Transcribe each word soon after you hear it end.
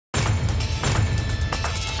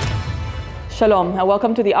Shalom and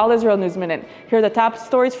welcome to the All Israel News Minute. Here are the top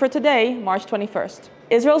stories for today, March 21st.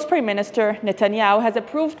 Israel's Prime Minister Netanyahu has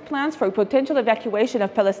approved plans for a potential evacuation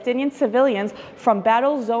of Palestinian civilians from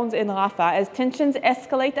battle zones in Rafah as tensions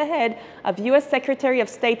escalate ahead of U.S. Secretary of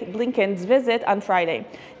State Blinken's visit on Friday.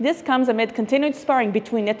 This comes amid continued sparring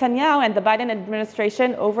between Netanyahu and the Biden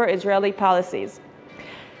administration over Israeli policies.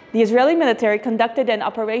 The Israeli military conducted an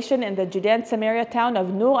operation in the Judea and Samaria town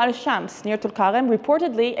of Nur al-Shams near Tulkarem,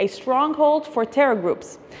 reportedly a stronghold for terror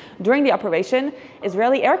groups. During the operation,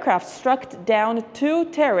 Israeli aircraft struck down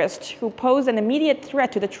 2 terrorists who pose an immediate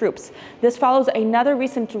threat to the troops. This follows another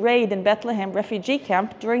recent raid in Bethlehem refugee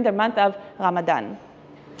camp during the month of Ramadan.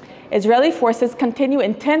 Israeli forces continue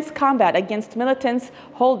intense combat against militants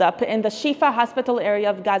holed up in the Shifa Hospital area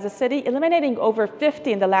of Gaza City, eliminating over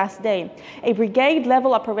 50 in the last day. A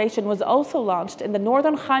brigade-level operation was also launched in the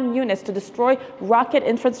northern Khan Yunis to destroy rocket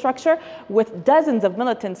infrastructure, with dozens of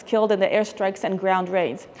militants killed in the airstrikes and ground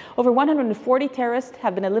raids. Over 140 terrorists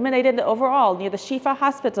have been eliminated overall near the Shifa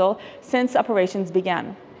Hospital since operations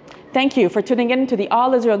began. Thank you for tuning in to the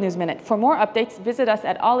All Israel News Minute. For more updates, visit us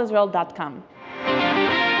at allisrael.com.